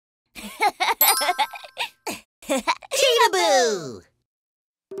Cheetahboo!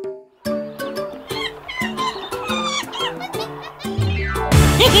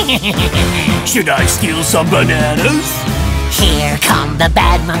 Should I steal some bananas? Here come the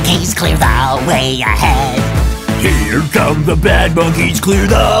bad monkeys, clear the way ahead. Here come the bad monkeys, clear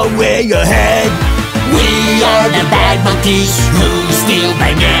the way ahead. We are the bad monkeys who steal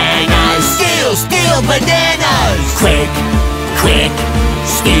bananas. Steal bananas! Quick,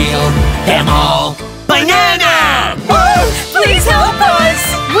 steal them all. Banana! Please help us!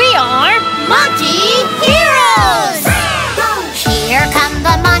 We are Monkey Heroes! Here come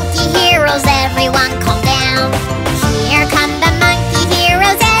the Monkey Heroes, everyone calm down. Here come the Monkey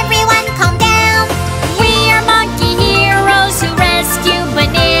Heroes, everyone calm down. We are Monkey Heroes who rescue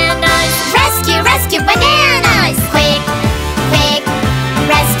bananas. Rescue bananas! Quick,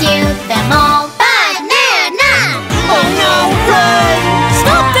 rescue them all. Banana! Oh no, run!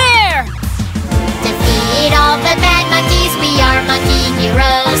 Stop there! Defeat all the bad monkeys, we are Monkey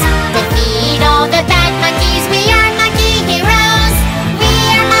Heroes. Defeat all the bad monkeys, we are Monkey Heroes. We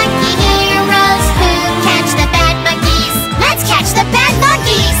are Monkey Heroes who catch the bad monkeys. Let's catch the bad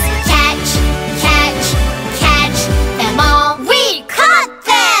monkeys! Catch them all. We caught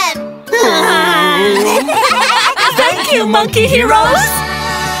them! Thank you, Monkey Heroes!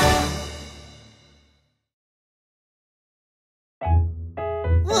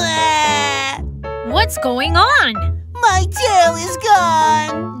 What's going on? My tail is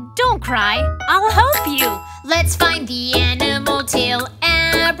gone! Don't cry, I'll help you. Let's find the animal tail.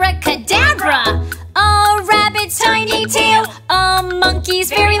 Abracadabra! A rabbit's tiny tail, a monkey's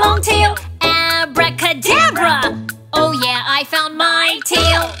very long tail. Abracadabra! Oh yeah, I found my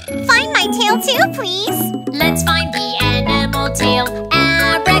tail. Find my tail too, please. Let's find the animal tail.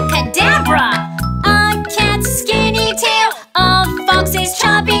 Abracadabra! A cat's skinny tail, a fox's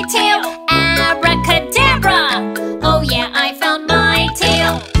chubby tail. Abracadabra! Oh yeah, I found my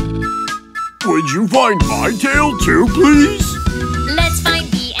tail. Would you find my tail too, please? Let's find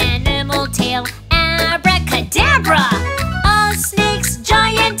the animal tail. Abracadabra! A snake's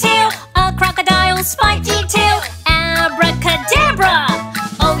giant tail, a crocodile's spiky tail. Abracadabra!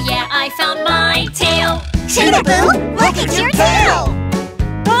 Oh yeah, I found my tail. Cheetahboo, look at your tail!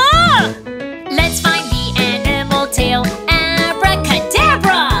 Ah! Let's find the animal tail.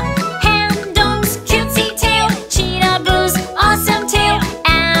 Abracadabra! Hamdong's cutesy tail, Cheetahboo's awesome tail.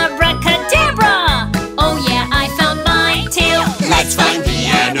 Abracadabra! Oh yeah, I found my tail. Let's find the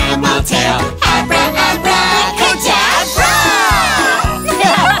animal tail.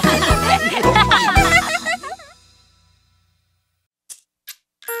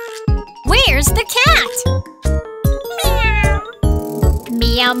 Where's the cat?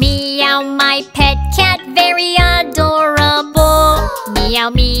 Meow, meow, my pet cat, very adorable. Meow,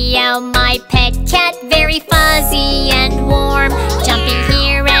 meow, my pet cat, very fuzzy and warm. Jumping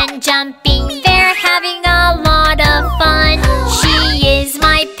here and jumping there, having a lot of fun. She is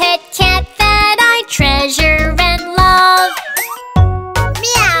my pet cat that I treasure and love.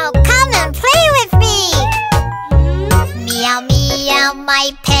 Meow, come and play with me. Meow, meow,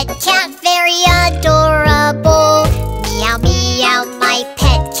 my pet cat, very adorable. Meow, meow, my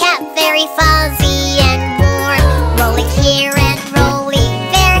pet cat, very fuzzy and warm. Rolling here and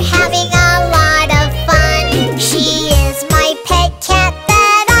rolling there, having a lot of fun. She is my pet cat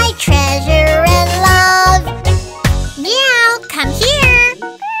that I treasure and love. Meow, come here.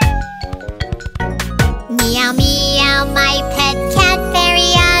 Meow, meow, my pet cat,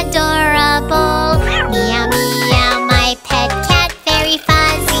 very adorable. Meow, meow, my pet cat, very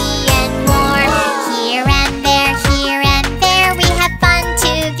fuzzy and warm. Here and there, we have fun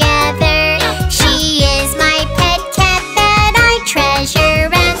together. She is my pet cat that I treasure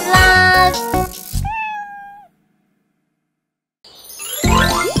and love.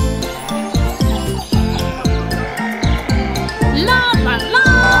 La la la!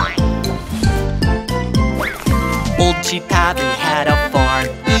 Old Cheetahboo had a farm,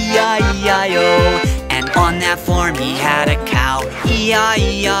 E-I-E-I-O. And on that farm he had a cow,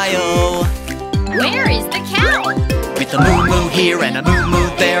 E-I-E-I-O. Where is the cow? With a moo-moo here and a moo-moo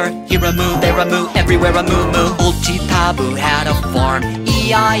there, here a moo, there a moo, everywhere a moo-moo. Old Cheetahboo had a farm,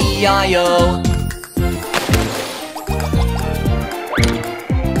 E-I-E-I-O.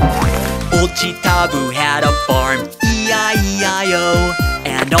 Old Cheetahboo had a farm, E-I-E-I-O.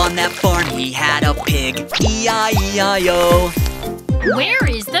 And on that farm he had a pig, E-I-E-I-O. Where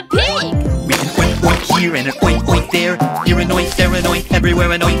is the pig? With an oink oink here and an oink oink there, here an oink, there an oink,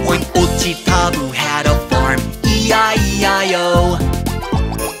 everywhere an oink oink. Old Cheetahboo had a farm, E-I-E-I-O.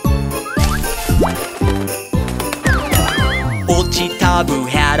 Old Cheetahboo Cheetahboo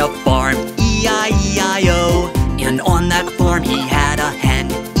had a farm, E-I-E-I-O. And on that farm he had a hen,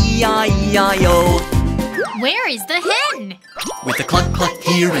 E-I-E-I-O. Where is the hen? With a cluck cluck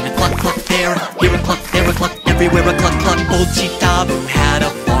here and a cluck cluck there, here a cluck, there a cluck, everywhere a cluck cluck. Old Cheetahboo had a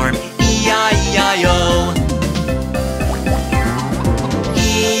farm, E-I-E-I-O.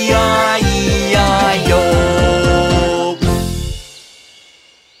 E-I-E-I-O.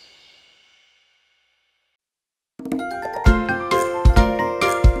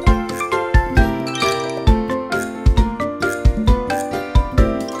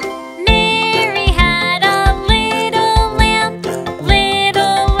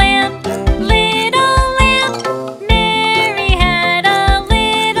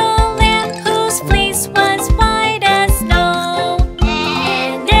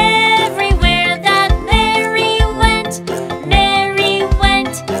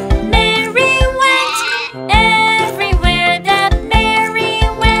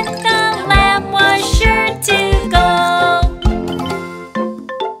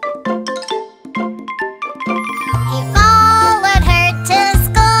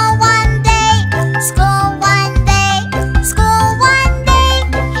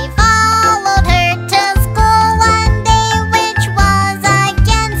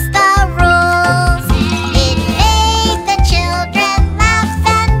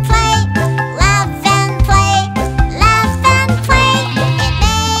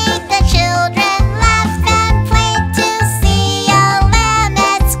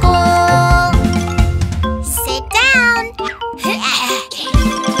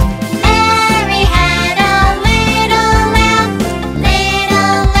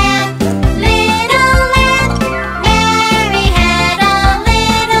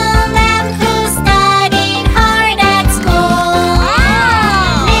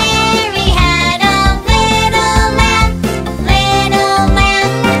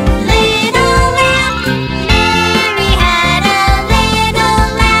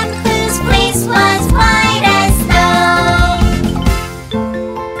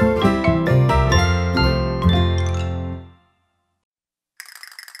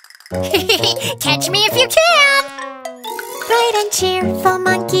 Catch me if you can! Bright and cheerful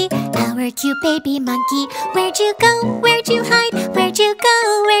monkey, our cute baby monkey. Where'd you go? Where'd you hide? Where'd you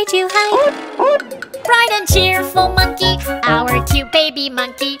go? Where'd you hide? Bright and cheerful monkey, our cute baby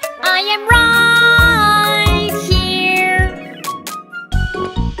monkey. I am right here.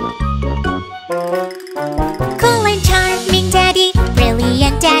 Cool and charming daddy,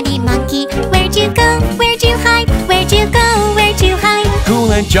 brilliant daddy monkey. Where'd you go? Where'd you hide? Where'd you go? Where'd you hide?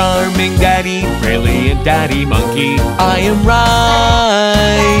 Cool and charming daddy, brilliant daddy monkey. I am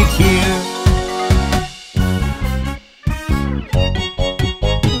right here.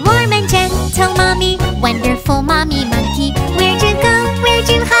 Warm and gentle mommy, wonderful mommy monkey. Where'd you go? Where'd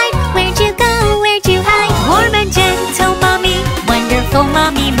you hide? Where'd you go? Where'd you hide? Warm and gentle mommy, wonderful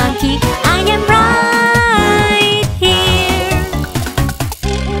mommy monkey. I am right here.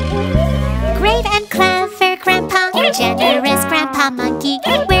 Great and clever grandpa, generous grandpa monkey.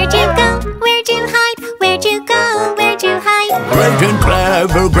 Where'd you go? Where'd you hide? Where'd you go? Where'd you hide? Great and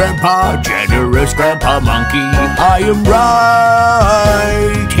clever grandpa, generous grandpa monkey. I am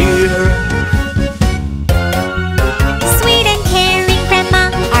right here. Sweet and caring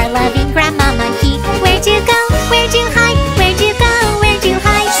grandma, our loving grandma monkey. Where'd you go? Where'd you hide? Where'd you go? Where'd you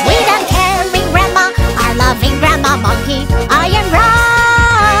hide? Sweet and caring grandma, our loving grandma monkey. I am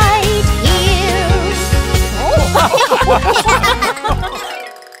right here.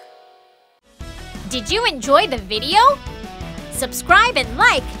 Did you enjoy the video? Subscribe and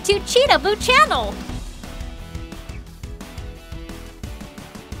like to Cheetahboo channel.